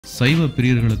சைவ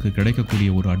பிரியர்களுக்கு கிடைக்கக்கூடிய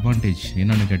ஒரு அட்வான்டேஜ்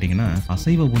என்னன்னு கேட்டீங்கன்னா,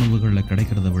 அசைவ உணவுகளில்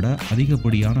கிடைக்கிறத விட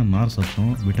அதிகப்படியான நார்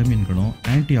சத்தும், விட்டமின்களும்,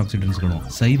 ஆன்டி ஆக்சிடென்ட்ஸ்களும்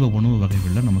சைவ உணவு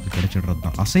வகைகளில் நமக்கு கிடைச்சிடுறது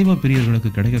தான். அசைவ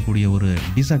பிரியர்களுக்கு கிடைக்கக்கூடிய ஒரு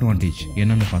டிஸ்அட்வான்டேஜ்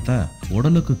என்னன்னு பார்த்தா,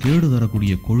 உடலுக்கு கேடு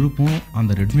தரக்கூடிய கொழுப்பும்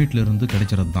அந்த ரெட் மீட்ல இருந்து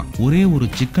கிடைச்சிறது தான். ஒரே ஒரு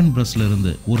சிக்கன் பிரஸ்ட்ல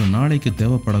இருந்து ஒரு நாளைக்கு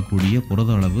தேவைப்படக்கூடிய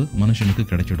புரத அளவு மனுஷனுக்கு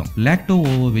கிடைச்சிடும். லாக்டோ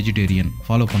ஓவோ வெஜிடேரியன்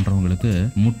ஃபாலோ பண்றவங்களுக்கு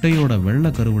முட்டையோட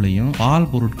வெள்ளை கருவிலையும்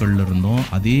பால் பொருட்கள்ல இருந்தும்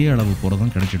அதே அளவு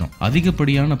புரதம் கிடைச்சிடும்.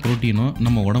 அதிகப்படியான புரோட்டீனும்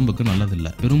நம்ம உடம்புக்கு நல்லதில்ல.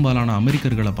 பெரும்பாலான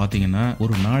அமெரிக்கர்களை பாத்தீங்கன்னா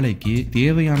ஒரு நாளைக்கு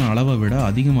தேவையான அளவை விட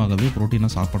அதிகமாகவே புரோட்டீனை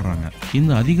சாப்பிடுறாங்க.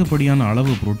 இந்த அதிகப்படியான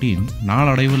அளவு புரோட்டீன்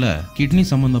நாளடைவுல கிட்னி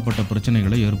சம்பந்தப்பட்ட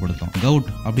பிரச்சனைகளை ஏற்படுத்தும். கவுட்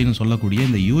அப்படின்னு சொல்லக்கூடிய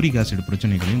இந்த யூரிக் ஆசிட்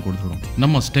பிரச்சனைகளையும் கொடுத்துடும்.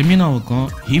 நம்ம ஸ்டெமினாவுக்கும்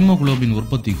ஹீமோகுளோபின்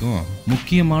உற்பத்திக்கும்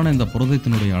முக்கியமான இந்த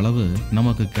புரதத்தினுடைய அளவு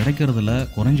நமக்கு கிடைக்கிறதுல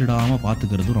குறைஞ்சிடாம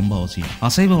பாத்துக்கிறது ரொம்ப அவசியம்.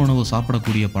 அசைவ உணவு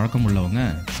சாப்பிடக்கூடிய பழக்கம் உள்ளவங்க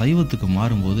சைவத்துக்கு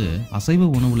மாறும்போது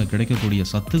அசைவ உணவுல கிடைக்கக்கூடிய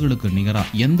சத்துகளுக்கு நிகரா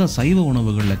எந்த சைவ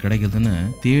உணவுகள்ல கிடைக்குதுன்னு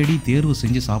தேடி தேர்வு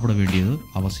செஞ்சு சாப்பிட வேண்டியது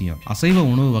அவசியம். அசைவ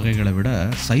உணவு வகைகளை விட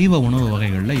சைவ உணவு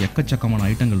வகைகள்ல எக்கச்சக்கமான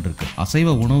ஐட்டங்கள் இருக்கு.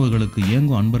 அசைவ உணவுகளுக்கு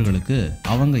ஏங்கும் அன்பர்களுக்கு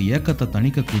அவங்க ஏக்கத்தை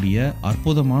தணிக்கக்கூடிய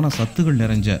அற்புதமான சத்துகள்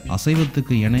நிறைஞ்ச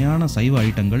அசைவத்துக்கு இணையான சைவ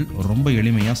ஐட்டங்கள் ரொம்ப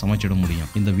எளிமையா சமைச்சிட முடியும்.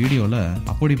 இந்த வீடியோல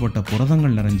அப்படிப்பட்ட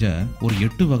புரதங்கள் நிறைஞ்ச ஒரு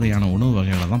 8 வகையான உணவு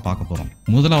வகைகளை தான் பார்க்க போறோம்.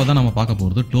 முதலாவதா நம்ம பார்க்க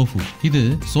போறது டோஃபு. இது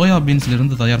சோயா பீன்ஸ்ல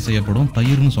இருந்து தயார் செய்யப்படும்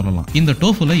தயிர்னு சொல்லலாம். இந்த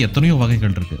டோஃபுல எத்தனையோ வகைகள்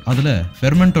இருக்கு. அதுல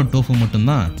ஃபெர்மெண்டட் டோஃபு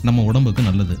மட்டும்தான் நம்ம உடம்புக்கு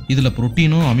நல்லது. இதுல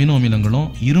புரோட்டீனும் அமினோ அமிலங்களும்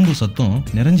இரும்பு சத்தும்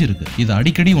நிறைஞ்சிருக்கு. இது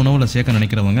அடிக்கடி உணவுல சேர்க்க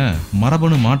நினைக்கிறவங்க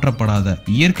மரபணு மாற்றப்படாத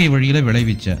இயற்கை வழியில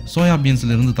விளைவிச்ச சோயா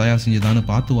பீன்ஸ்ல இருந்து தயார் செஞ்சதான்னு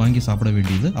பார்த்து வாங்கி சாப்பிட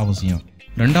வேண்டியது அவசியம்.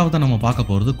 ரெண்டாவதா நம்ம பார்க்க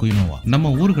போறது குயினோவா. நம்ம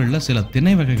ஊர்கள்ல சில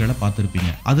திணை வகைகளை பார்த்திருப்பீங்க.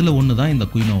 அதுல ஒண்ணுதான் இந்த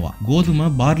குயினோவா. கோதுமை,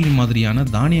 பார்லி மாதிரியான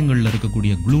தானியங்கள்ல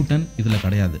இருக்கக்கூடிய குளூட்டன் இதுல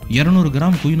கிடையாது. 200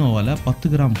 கிராம் குயினோவால 10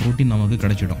 கிராம் புரோட்டீன் நமக்கு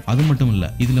கிடைச்சிடும். அது மட்டும் இல்ல,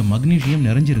 இதுல மக்னீசியம்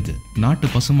நிறைஞ்சிருக்கு. நாட்டு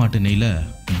பசுமாட்டு நெய்ல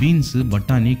பீன்ஸ்,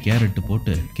 பட்டாணி, கேரட்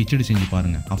போட்டு கிச்சடி செஞ்சு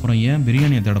பாருங்க. அப்புறம் ஏன்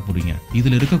பிரியாணியை தேட போறீங்க?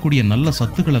 இதுல இருக்கக்கூடிய நல்ல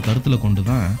சத்துக்களை கருத்துல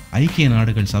கொண்டுதான் ஐக்கிய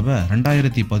நாடுகள் சபை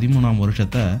 2013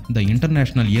 வருஷத்தை இந்த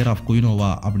இன்டர்நேஷனல் இயர் ஆஃப்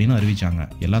குயினோவா அப்படின்னு அறிவிச்சாங்க.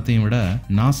 எல்லாத்தையும் விட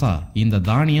நாசா இந்த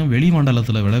தானியம்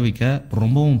வெளிமண்டலத்துல விளைவிக்க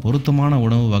ரொம்பவும் பொருத்தமான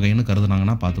உணவு வகைன்னு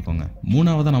கருதுனாங்கன்னா பாத்துக்கோங்க.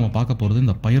 மூணாவதா நம்ம பார்க்க போறது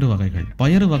இந்த பயறு வகைகள்.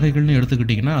 பயறு வகைகள்னு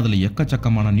எடுத்துக்கிட்டீங்கன்னா அதுல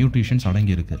எக்கச்சக்கமான நியூட்ரிஷன்ஸ்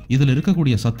அடங்கி இருக்கு. இதுல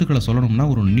இருக்கக்கூடிய சத்துக்களை சொல்லணும்னா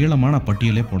ஒரு நீளமான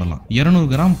பட்டியலே போடலாம். 200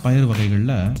 கிராம் பயறு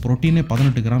வகைகள்ல புரோட்டீனே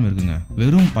 18 கிராம் இருக்குங்க.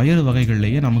 வெறும் பயறு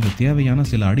வகைகள்லயே நமக்கு தேவையான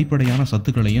சில அடிப்படையான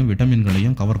சத்துக்களையும்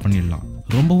விட்டமின்களையும் கவர் பண்ணிடலாம்.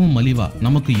 ரொம்பவும் மலிவா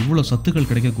நமக்கு இவ்வளவு சத்துக்கள்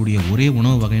கிடைக்கக்கூடிய ஒரே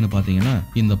உணவு வகைன்னு பாத்தீங்கன்னா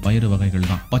இந்த பயறு வகைகள்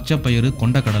தான். பச்சை பயிறு,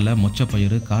 கொண்டக்கடலை,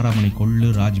 மொச்சப்பயிறு, காராமணி, கொள்ளு,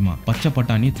 ராஜ்மா, பச்சை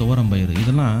பட்டாணி, துவரம் பயிறு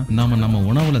இதெல்லாம் நம்ம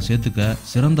உணவுல சேர்த்துக்க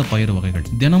சிறந்த பயிறு வகைகள்.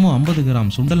 தினமும் 50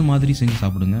 கிராம் சுண்டல் மாதிரி செஞ்சு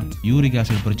சாப்பிடுங்க. யூரிக்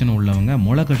ஆசிட் பிரச்சனை உள்ளவங்க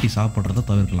முளை கட்டி சாப்பிடுறத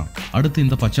தவிர்க்கலாம். அடுத்து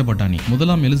இந்த பச்சை பட்டாணி.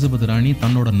 முதலாம் எலிசபெத் ராணி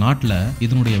தன்னோட நாட்டுல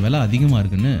இதனுடைய விலை அதிகமா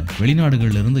இருக்குன்னு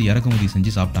வெளிநாடுகள்ல இருந்து இறக்குமதி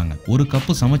செஞ்சு சாப்பிட்டாங்க. ஒரு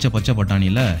கப்பு சமைச்ச பச்சை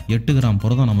பட்டாணியில 8 கிராம்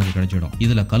புரதம் நமக்கு கிடைச்சிடும்.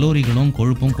 இதுல கலோரிகளும்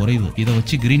கொழுப்பும் குறைவு. இதை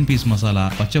வச்சு கிரீன் பீஸ் மசாலா,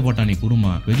 பச்சை பட்டாணி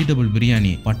குருமா, வெஜிடபிள்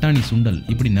பிரியாணி, பட்டாணி சுண்டல்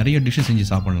இப்படி நிறைய டிஷ் செஞ்சு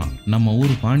சாப்பிடலாம். நம்ம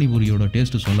ஊர் பானிபூரியோட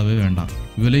டேஸ்ட் சொல்லவே வேண்டாம்.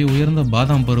 விலை உயர்ந்த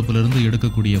பாதாம் பருப்புல இருந்து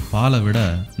எடுக்கக்கூடிய பாலை விட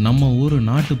நம்ம ஊரு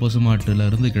நாட்டு பசுமாட்டுல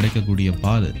இருந்து கிடைக்கக்கூடிய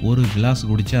பால் ஒரு கிளாஸ்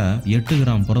குடிச்சா 8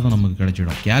 கிராம் புரதம் நமக்கு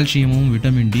கிடைச்சிடும். கால்சியமும்,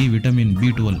 விட்டமின் டி, விட்டமின்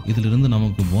B12 இதுல இருந்து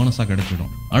நமக்கு போனஸா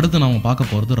கிடைச்சிடும். அடுத்து நாம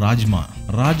பார்க்க போறது ராஜ்மா.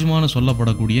 ராஜ்மான்னு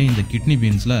சொல்லப்படக்கூடிய இந்த கிட்னி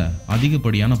பீன்ஸ்ல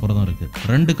அதிகப்படியான புரதம் இருக்கு.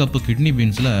 2 கப்பு கிட்னி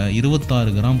பீன்ஸ்ல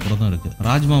 26 கிராம் புரதம் இருக்கு.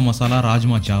 ராஜ்மா மசாலா,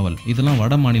 ராஜ்மா சாவல் இதெல்லாம்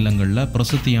வட மாநிலங்கள்ல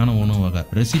பிரசித்தியான உணவு வகை.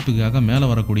 ரெசிபிக்காக மேல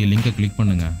வரக்கூடிய லிங்கை கிளிக்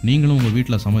பண்ணுங்க. நீங்களும் உங்க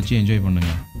வீட்டுல சமைச்சு என்ஜாய்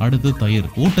பண்ணுங்க. அடுத்து தயிர்.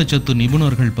 ஊட்டச்சத்து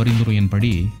நிபுணர்கள்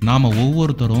பரிந்துரையின்படி நாம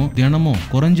ஒவ்வொருத்தரும் தினமும்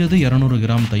குறைஞ்சது 200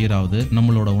 கிராம் தயிராவது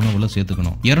நம்மளோட உணவுல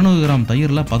சேர்த்துக்கணும். 200 கிராம்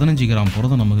தயிர்ல 15 கிராம்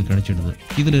புரதம் நமக்கு கிடைச்சிடுது.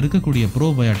 இதுல இருக்கக்கூடிய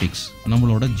ப்ரோபயோட்டிக்ஸ்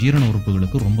நம்மளோட ஜீரண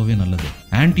உறுப்புகளுக்கு ரொம்பவே நல்லது.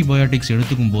 ஆன்டிபயோட்டிக்ஸ்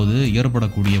எடுத்துக்கும் போது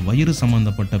ஏற்படக்கூடிய வயிறு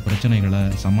சம்பந்தப்பட்ட பிரச்சனைகளை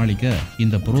சமாளிக்க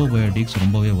இந்த ப்ரோபயோட்டிக்ஸ்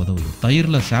ரொம்பவே உதவுது.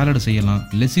 தயிர்ல சாலட் செய்யலாம்,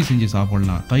 லெஸ்ஸி செஞ்சு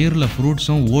சாப்பிடலாம். தயிர்ல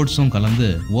ஃப்ரூட்ஸும் ஓட்ஸும் கலந்து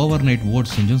ஓவர் நைட்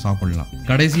ஓட்ஸ் செஞ்சும் சாப்பிடலாம்.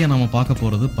 கடைசியா நாம பார்க்க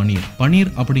போறது பனீர்.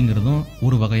 பனீர் அப்படிங்கறதும்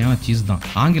ஒரு வகையான சீஸ் தான்.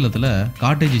 ஆங்கிலத்துல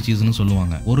காட்டேஜ் சீஸ்னு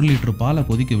சொல்லுவாங்க. 1 லிட்டர் பாலை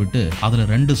கொதிக்க விட்டு அதுல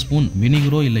 2 ஸ்பூன்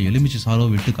வினிகரோ இல்ல எலுமிச்சை சாறோ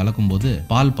விட்டு கலக்கும் போது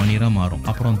பால் பனீரா மாறும்.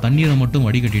 அப்புறம் தண்ணீரை மட்டும்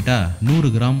வடிகட்டிட்டா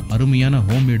 100 கிராம் அருமையான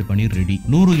homemade paneer ready.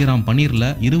 100 gram பனீர்ல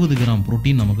 20 gram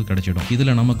protein நமக்கு கிடைச்சிடும்.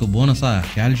 இதுல நமக்கு போனஸா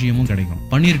கால்சியமும் கிடைக்கும்.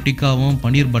 பனீர் டிக்காவும்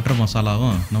பனீர் பட்டர்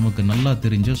மசாலாவும் நமக்கு நல்லா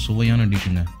தெரிஞ்ச சுவையான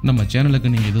டிஷ்ஷுங்க. நம்ம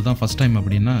சேனலுக்கு நீங்க இதுதான் ஃபர்ஸ்ட் டைம்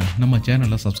அப்படின்னா நம்ம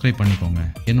சேனலை சப்ஸ்கிரைப் பண்ணிக்கோங்க.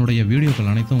 என்னுடைய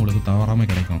வீடியோக்கள் அனைத்தும் உங்களுக்கு தவறாம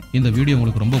கிடைக்கும். இந்த வீடியோ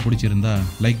உங்களுக்கு ரொம்ப பிடிச்சிருந்தா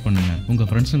லைக் பண்ணுங்க. உங்க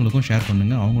ஃப்ரெண்ட்ஸுங்களுக்கும் ஷேர்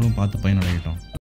பண்ணுங்க. அவங்களும் பார்த்து பயனடையட்டும்.